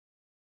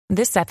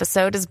This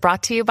episode is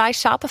brought to you by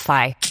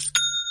Shopify.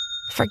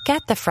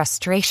 Forget the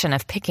frustration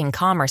of picking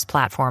commerce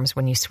platforms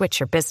when you switch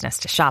your business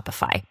to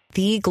Shopify,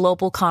 the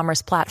global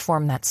commerce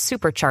platform that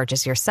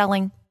supercharges your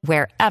selling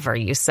wherever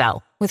you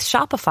sell. With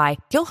Shopify,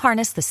 you'll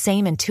harness the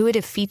same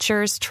intuitive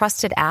features,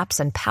 trusted apps,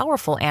 and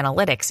powerful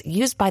analytics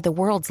used by the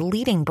world's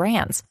leading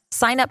brands.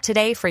 Sign up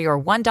today for your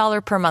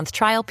 $1 per month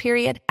trial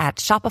period at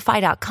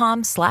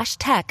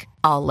shopify.com/tech,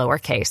 all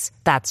lowercase.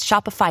 That's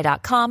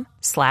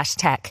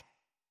shopify.com/tech.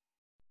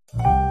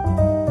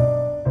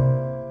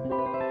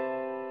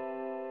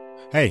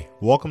 Hey,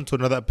 welcome to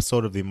another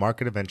episode of the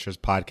Market Adventures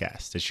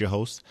podcast. It's your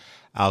host,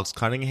 Alex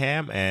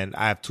Cunningham, and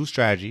I have two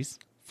strategies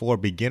for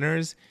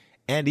beginners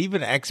and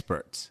even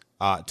experts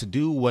to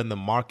do when the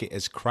market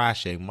is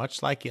crashing,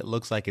 much like it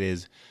looks like it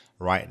is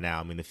right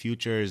now. I mean, the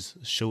futures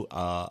show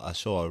a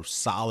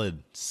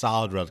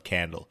solid red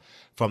candle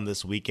from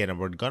this weekend, and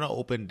we're going to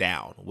open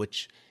down,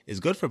 which is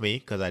good for me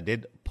because I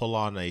did pull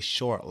on a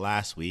short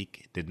last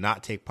week, did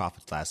not take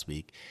profits last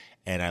week,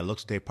 and I looked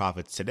to take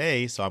profits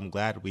today, so I'm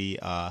glad we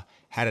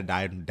had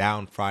a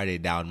down Friday,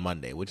 down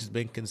Monday, which has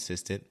been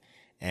consistent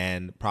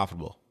and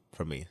profitable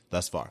for me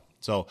thus far.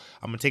 So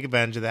I'm going to take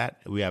advantage of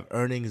that. We have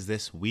earnings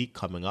this week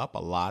coming up. A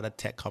lot of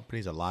tech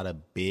companies, a lot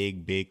of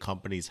big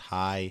companies,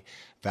 high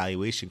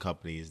valuation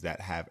companies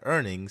that have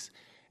earnings.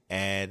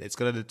 And it's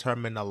going to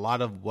determine a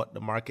lot of what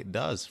the market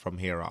does from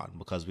here on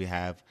because we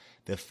have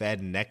the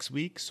Fed next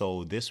week.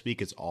 So this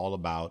week is all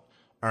about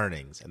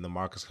earnings and the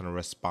market's going to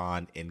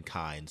respond in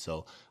kind.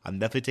 So I'm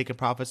definitely taking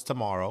profits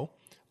tomorrow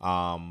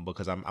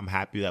because I'm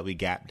happy that we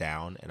gapped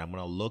down, and I'm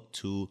going to look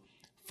to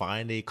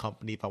find a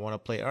company if I want to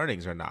play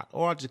earnings or not,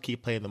 or I'll just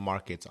keep playing the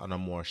markets on a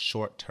more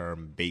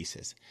short-term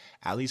basis,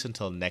 at least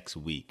until next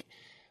week.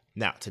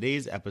 Now,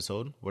 today's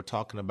episode, we're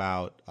talking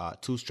about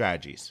two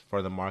strategies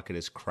for the market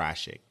is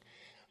crashing.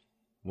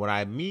 What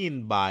I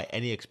mean by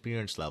any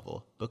experience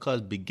level,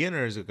 because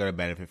beginners are going to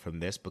benefit from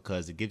this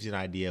because it gives you an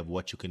idea of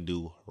what you can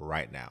do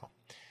right now.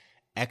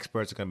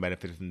 Experts are going to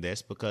benefit from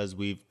this because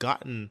we've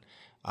gotten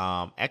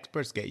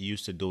experts get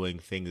used to doing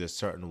things a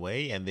certain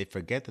way and they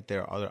forget that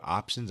there are other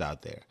options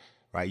out there,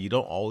 right? You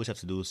don't always have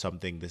to do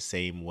something the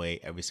same way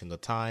every single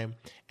time.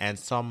 And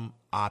some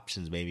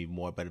options may be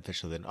more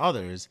beneficial than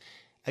others.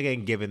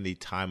 Again, given the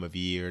time of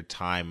year,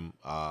 time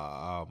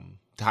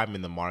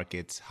in the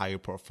markets, how your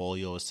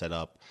portfolio is set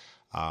up,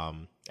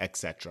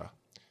 etc.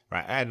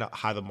 Right? And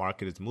how the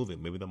market is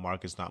moving. Maybe the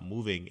market's not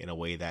moving in a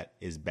way that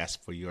is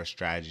best for your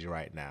strategy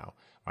right now.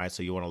 Right?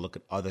 So you want to look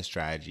at other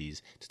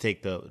strategies to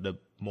take the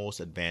most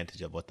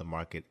advantage of what the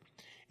market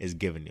is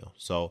giving you.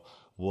 So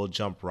we'll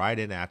jump right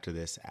in after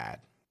this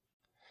ad.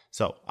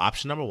 So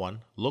option number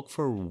one, look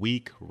for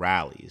weak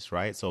rallies,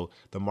 right? So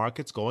the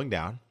market's going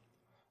down,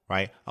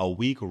 right? A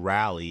weak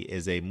rally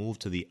is a move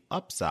to the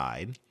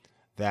upside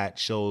that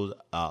shows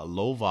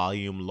low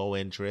volume, low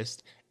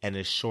interest, and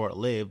is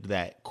short-lived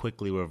that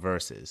quickly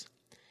reverses.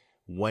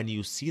 When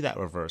you see that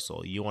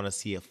reversal, you want to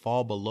see it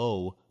fall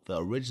below the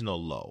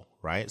original low,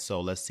 right? So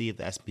let's see if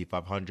the S&P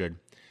 500,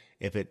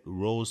 if it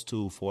rose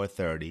to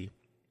 430,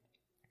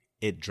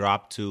 it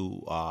dropped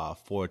to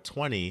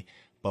 420,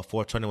 but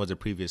 420 was a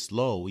previous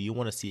low. You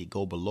want to see it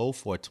go below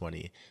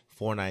 420,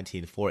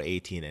 419,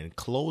 418, and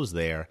close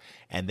there,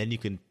 and then you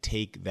can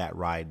take that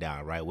ride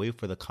down, right? Wait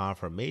for the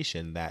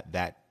confirmation that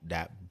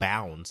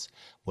bounce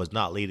was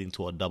not leading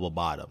to a double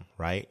bottom,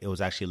 right? It was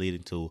actually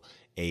leading to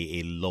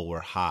a lower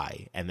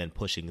high and then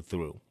pushing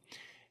through.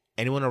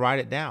 And you want to ride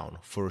it down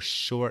for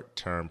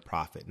short-term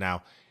profit.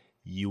 Now,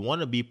 you want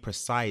to be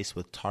precise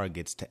with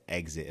targets to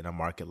exit in a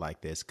market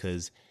like this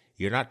because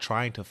you're not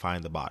trying to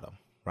find the bottom,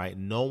 right?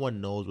 No one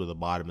knows where the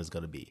bottom is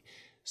going to be.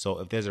 So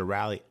if there's a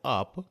rally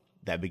up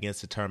that begins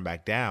to turn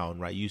back down,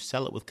 right, you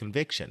sell it with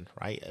conviction,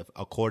 right?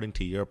 According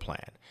to your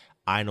plan.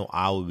 I know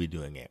I will be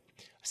doing it.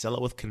 Sell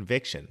it with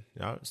conviction,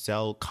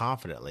 sell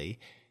confidently,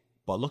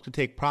 but look to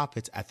take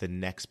profits at the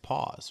next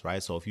pause,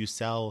 right? So if you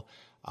sell,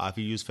 if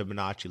you use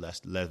Fibonacci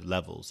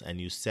levels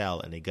and you sell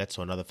and it gets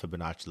to another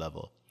Fibonacci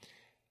level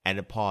and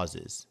it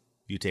pauses,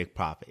 you take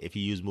profit. If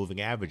you use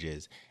moving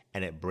averages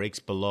and it breaks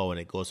below and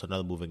it goes to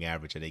another moving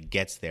average and it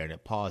gets there and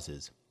it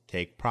pauses,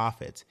 take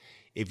profits.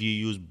 If you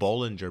use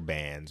Bollinger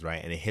Bands,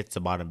 right, and it hits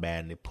the bottom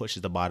band and it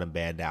pushes the bottom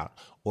band out,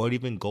 or it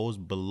even goes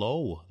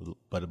below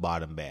the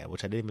bottom band,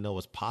 which I didn't even know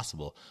was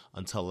possible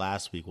until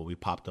last week when we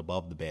popped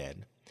above the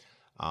band,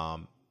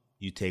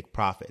 you take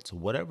profits.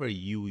 Whatever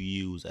you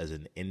use as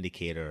an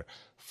indicator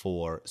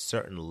for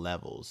certain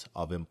levels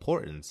of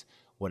importance,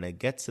 when it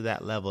gets to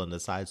that level and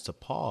decides to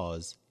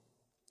pause,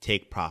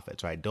 take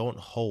profits, right? Don't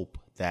hope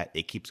that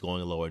it keeps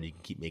going lower and you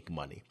can keep making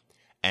money.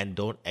 And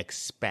don't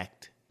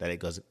expect that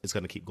it's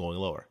going to keep going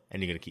lower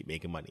and you're going to keep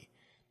making money.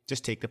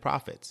 Just take the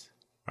profits,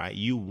 right?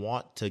 You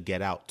want to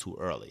get out too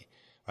early,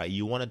 right?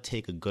 You want to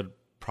take a good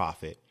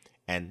profit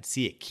and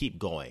see it keep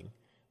going,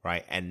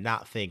 right? And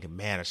not think,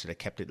 man, I should have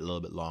kept it a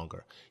little bit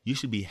longer. You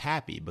should be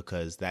happy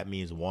because that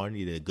means, one,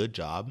 you did a good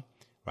job,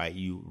 right?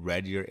 You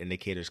read your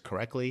indicators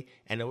correctly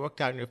and it worked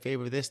out in your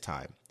favor this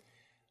time.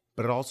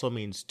 But it also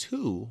means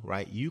too,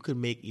 right? You can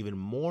make even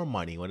more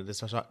money when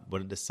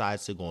it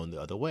decides to go in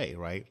the other way,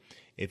 right?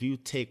 If you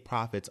take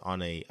profits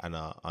on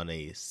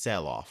a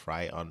sell off,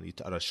 right, on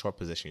a short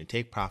position, you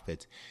take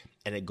profits,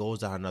 and it goes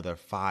down another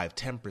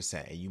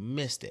 5-10%, and you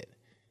missed it.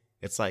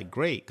 It's like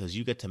great because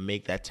you get to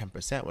make that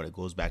 10% when it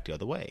goes back the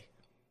other way,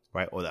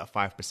 right? Or that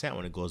 5%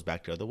 when it goes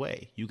back the other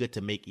way. You get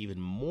to make even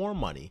more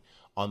money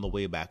on the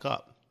way back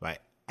up, right?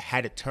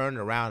 Had it turned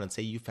around and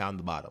say you found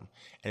the bottom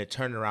and it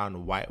turned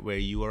around right where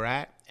you were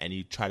at and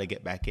you try to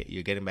get back in,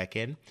 you're getting back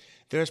in,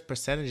 there's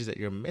percentages that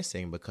you're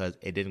missing because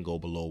it didn't go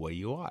below where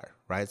you are,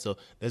 right? So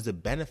there's a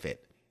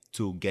benefit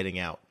to getting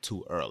out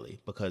too early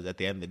because at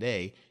the end of the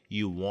day,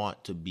 you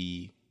want to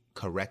be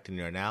correct in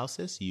your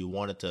analysis. You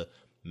want it to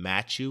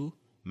match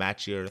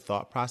your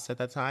thought process at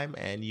that time,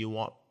 and you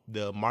want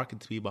the market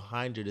to be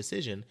behind your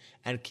decision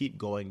and keep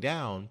going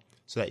down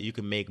so that you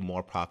can make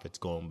more profits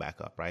going back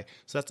up, right?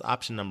 So that's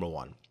option number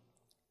one.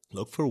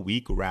 Look for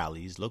weak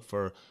rallies. Look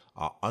for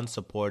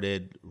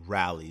unsupported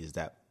rallies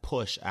that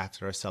push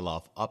after a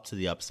sell-off up to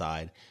the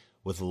upside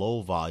with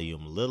low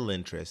volume, little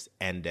interest,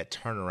 and that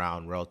turn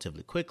around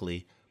relatively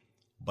quickly,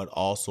 but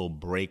also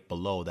break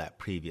below that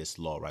previous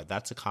low, right?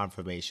 That's a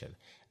confirmation.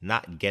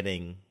 Not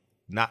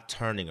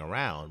turning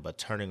around, but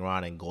turning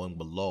around and going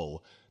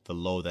below the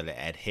low that it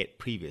had hit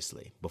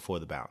previously before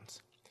the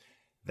bounce.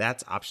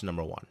 That's option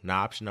number one.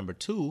 Now, option number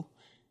two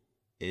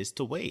is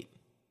to wait.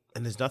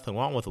 And there's nothing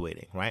wrong with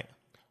waiting, right?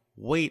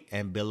 Wait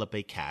and build up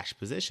a cash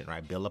position,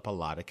 right? Build up a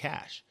lot of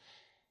cash.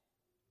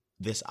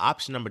 This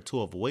option number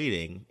two of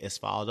waiting is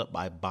followed up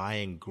by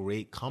buying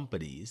great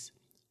companies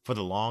for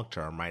the long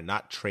term, right?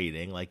 Not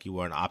trading like you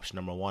were in option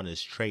number one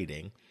is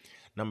trading.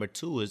 Number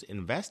two is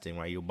investing,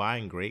 right? You're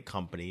buying great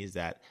companies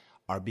that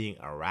are being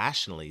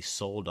irrationally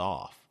sold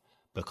off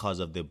because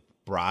of the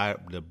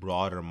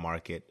broader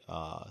market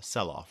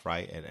sell-off,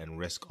 right? And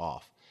risk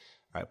off,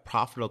 right?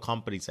 Profitable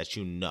companies that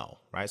you know,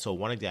 right? So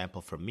one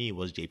example for me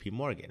was JP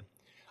Morgan.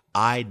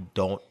 I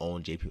didn't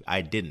own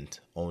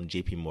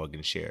JP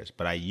Morgan shares,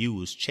 but I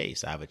use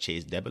Chase. I have a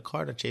Chase debit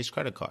card and a Chase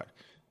credit card.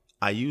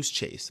 I use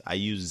Chase. I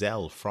use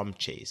Zelle from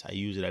Chase. I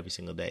use it every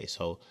single day.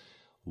 So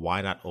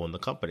why not own the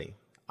company?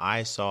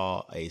 I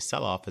saw a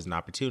sell-off as an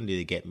opportunity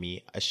to get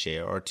me a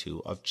share or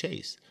two of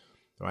Chase,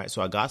 right?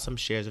 So I got some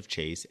shares of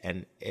Chase,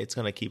 and it's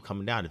going to keep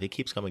coming down. If it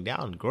keeps coming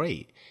down,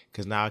 great,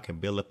 because now I can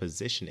build a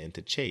position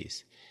into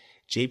Chase.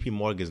 JP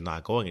Morgan is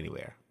not going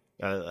anywhere.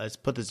 Let's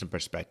put this in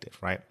perspective,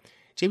 right?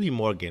 JP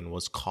Morgan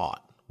was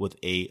caught with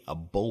a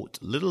boat,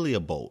 literally a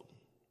boat,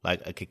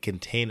 like a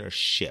container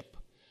ship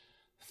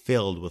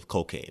filled with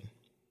cocaine.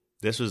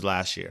 This was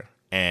last year,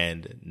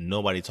 and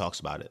nobody talks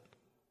about it,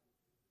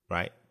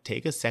 right?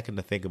 Take a second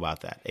to think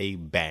about that. A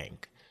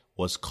bank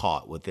was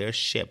caught with their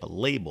ship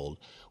labeled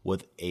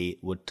with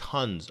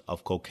tons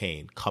of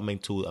cocaine coming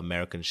to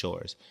American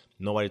shores.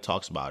 Nobody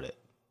talks about it,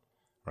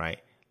 right?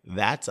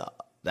 That's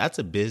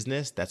a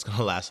business that's going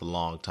to last a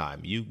long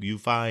time. You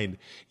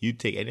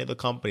take any other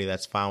company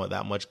that's found with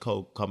that much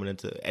coke coming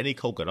into any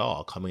coke at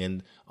all coming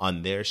in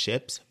on their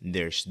ships,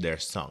 they're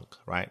sunk,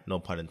 right? No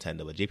pun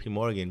intended. But JP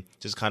Morgan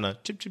just kind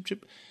of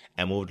chip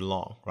and moved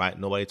along, right?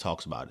 Nobody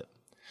talks about it.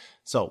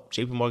 So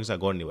JP Morgan's not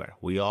going anywhere.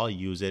 We all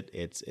use it.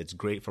 It's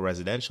great for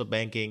residential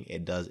banking.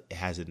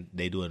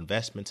 They do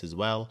investments as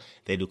well.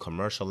 They do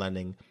commercial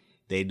lending.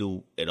 They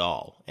do it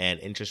all. And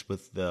interest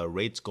with the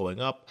rates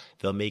going up,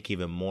 they'll make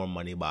even more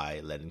money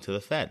by lending to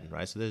the Fed,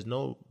 right? So there's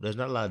not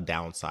a lot of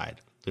downside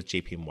with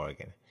JP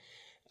Morgan.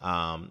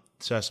 So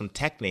there's some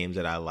tech names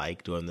that I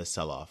like during the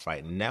sell-off,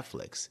 right?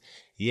 Netflix.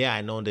 Yeah,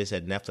 I know they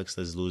said Netflix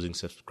is losing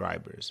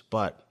subscribers,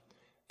 but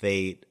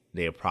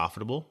they're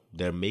profitable.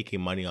 They're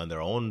making money on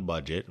their own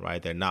budget,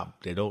 right? They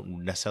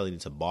don't necessarily need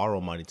to borrow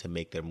money to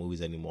make their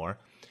movies anymore.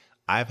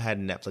 I've had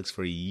Netflix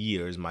for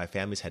years. My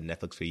family's had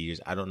Netflix for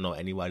years. I don't know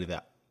anybody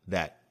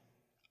that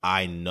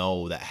I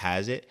know that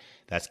has it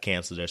that's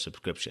canceled their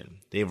subscription.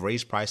 They've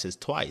raised prices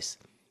twice.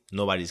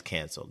 Nobody's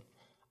canceled.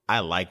 I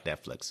like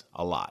Netflix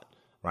a lot,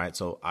 right?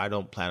 So I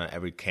don't plan on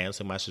ever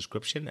canceling my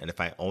subscription. And if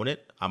I own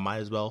it, I might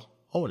as well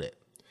own it.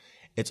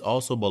 It's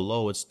also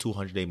below its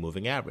 200-day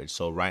moving average.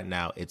 So right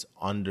now it's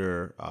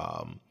undervalued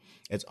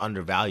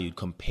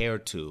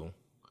compared to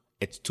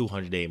its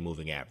 200-day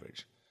moving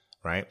average,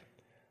 right?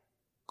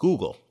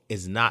 Google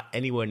is not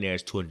anywhere near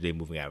its 200-day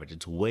moving average.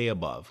 It's way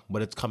above,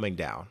 but it's coming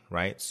down,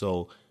 right?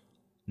 So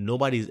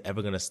nobody's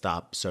ever going to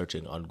stop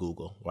searching on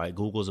Google, right?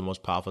 Google is the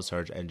most powerful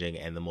search engine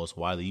and the most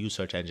widely used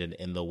search engine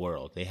in the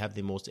world. They have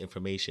the most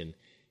information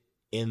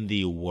in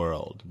the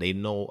world. They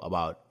know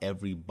about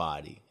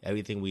everybody,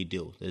 everything we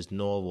do. There's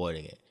no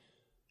avoiding it.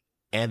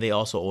 And they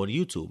also own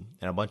YouTube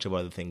and a bunch of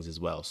other things as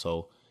well.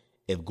 So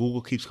if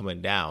Google keeps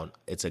coming down,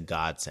 it's a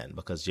godsend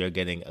because you're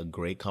getting a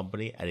great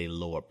company at a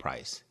lower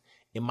price.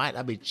 It might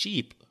not be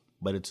cheap,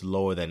 but it's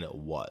lower than it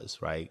was,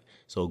 right?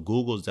 So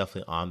Google's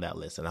definitely on that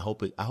list. And I hope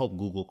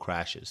Google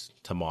crashes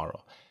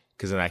tomorrow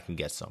because then I can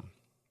get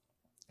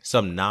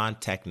some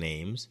non-tech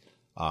names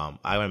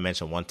I want to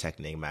mention one tech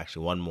name,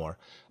 actually, one more,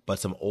 but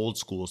some old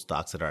school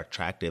stocks that are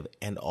attractive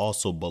and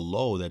also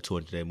below their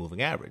 200-day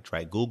moving average,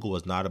 right? Google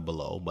was not a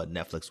below, but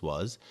Netflix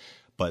was.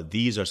 But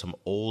these are some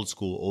old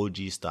school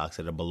OG stocks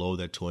that are below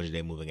their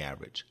 200-day moving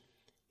average.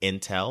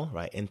 Intel,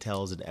 right?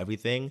 Intel's in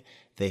everything.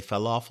 They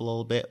fell off a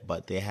little bit,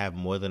 but they have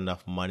more than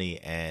enough money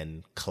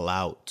and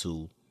clout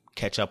to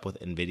catch up with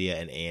NVIDIA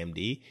and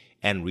AMD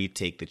and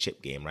retake the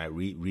chip game, right?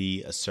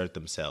 Reassert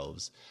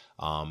themselves,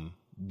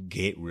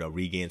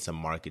 regain some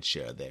market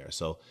share there.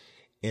 So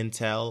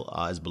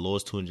Intel is below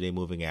its 200-day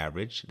moving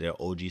average. Their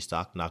OG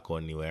stock not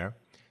going anywhere.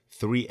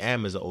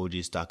 3M is an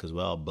OG stock as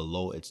well,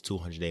 below its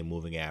 200-day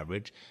moving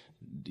average.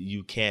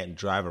 You can't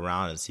drive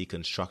around and see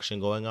construction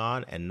going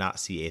on and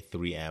not see a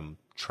 3M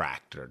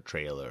tractor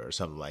trailer or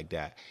something like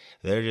that.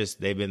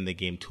 They've been in the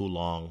game too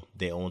long.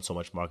 They own so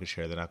much market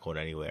share. They're not going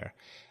anywhere.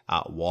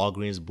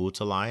 Walgreens Boots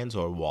Alliance,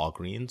 or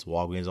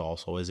Walgreens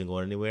also isn't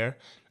going anywhere.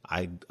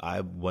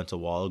 I went to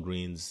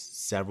Walgreens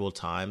several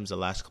times the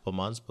last couple of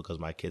months because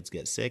my kids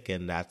get sick,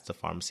 and that's the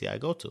pharmacy I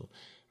go to,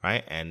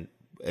 right? And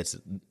it's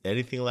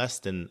anything less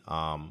than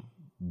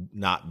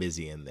not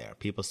busy in there.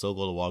 People still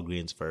go to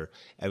Walgreens for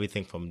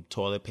everything from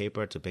toilet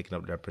paper to picking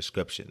up their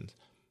prescriptions,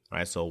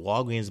 right? So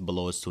Walgreens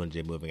below its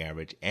 200-day moving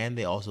average, and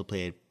they also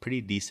pay a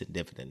pretty decent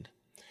dividend.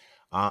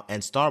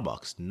 And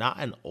Starbucks, not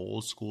an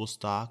old school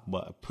stock,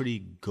 but a pretty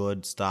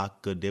good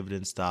stock, good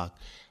dividend stock.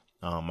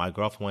 My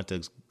girlfriend went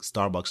to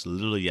Starbucks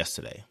literally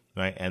yesterday,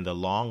 right? And the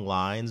long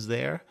lines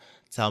there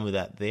tell me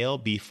that they'll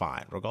be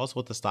fine. Regardless of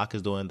what the stock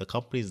is doing, the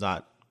company's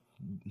not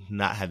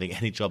having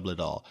any trouble at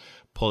all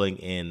pulling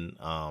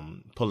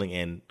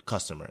in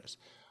customers,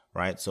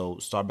 right? So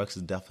Starbucks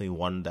is definitely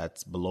one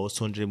that's below its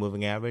 200-day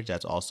moving average.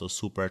 That's also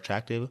super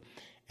attractive.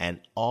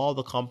 And all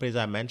the companies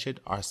I mentioned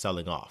are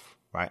selling off,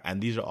 right?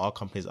 And these are all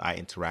companies I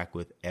interact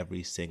with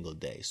every single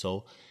day.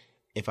 So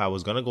if I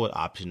was going to go with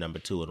option number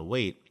 2 and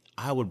wait,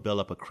 I would build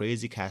up a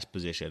crazy cash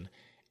position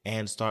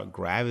and start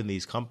grabbing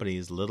these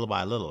companies little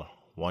by little,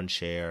 1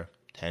 share,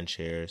 10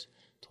 shares,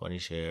 20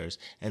 shares,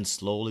 and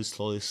slowly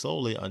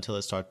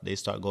until they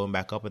start going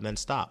back up and then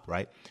stop,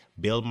 right?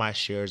 Build my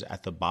shares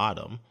at the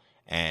bottom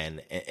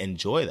and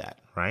enjoy that,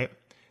 right?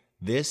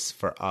 This,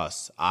 for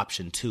us,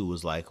 option 2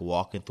 was like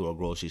walking through a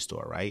grocery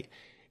store, right?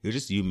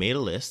 You made a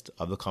list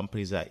of the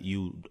companies that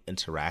you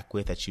interact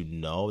with, that you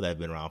know that have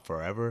been around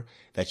forever,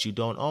 that you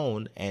don't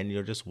own, and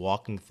you're just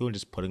walking through and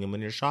just putting them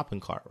in your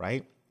shopping cart,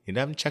 right? You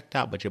haven't checked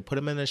out, but you put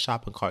them in the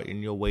shopping cart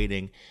and you're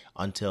waiting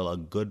until a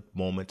good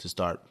moment to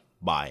start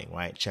buying,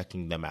 right?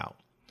 Checking them out.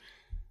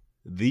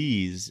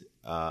 These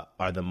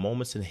are the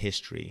moments in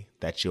history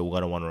that you're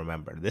going to want to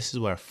remember. This is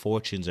where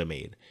fortunes are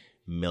made.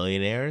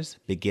 Millionaires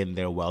begin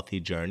their wealthy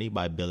journey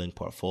by building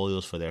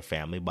portfolios for their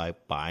family by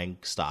buying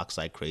stocks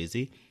like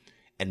crazy.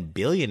 And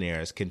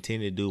billionaires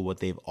continue to do what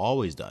they've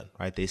always done,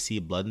 right? They see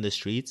blood in the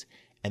streets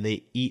and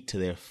they eat to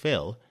their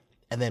fill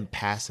and then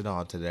pass it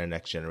on to their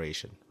next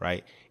generation,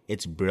 right?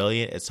 It's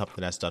brilliant. It's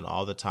something that's done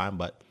all the time,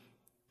 but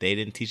they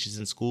didn't teach us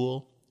in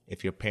school.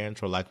 If your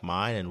parents were like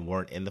mine and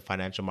weren't in the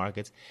financial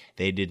markets,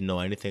 they didn't know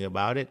anything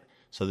about it.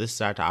 So this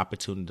is our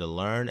opportunity to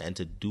learn and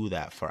to do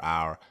that for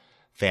our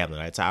family,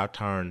 right? It's our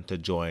turn to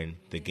join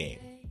the game.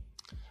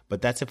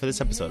 But that's it for this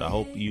episode. I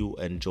hope you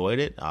enjoyed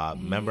it.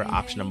 Remember,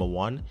 option number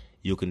 1,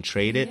 you can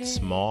trade it,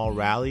 small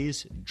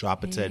rallies,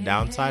 drop it to the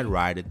downside,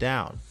 ride it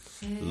down.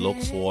 Look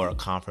for a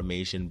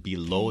confirmation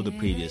below the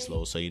previous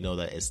low so you know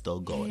that it's still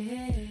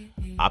going.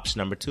 Option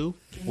number 2,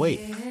 wait,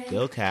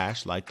 build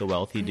cash like the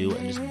wealthy do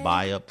and just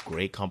buy up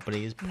great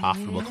companies,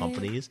 profitable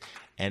companies,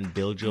 and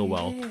build your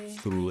wealth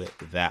through it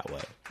that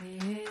way.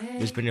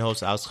 This has been your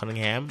host, Alex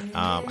Cunningham.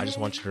 I just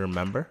want you to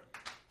remember,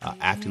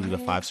 after you leave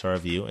a 5-star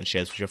review and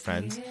share this with your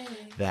friends,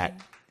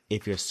 that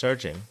if you're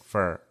searching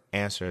for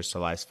answers to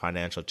life's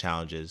financial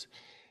challenges,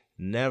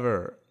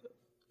 never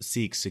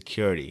seek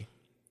security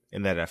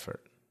in that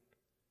effort.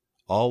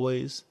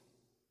 Always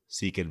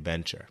seek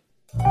adventure.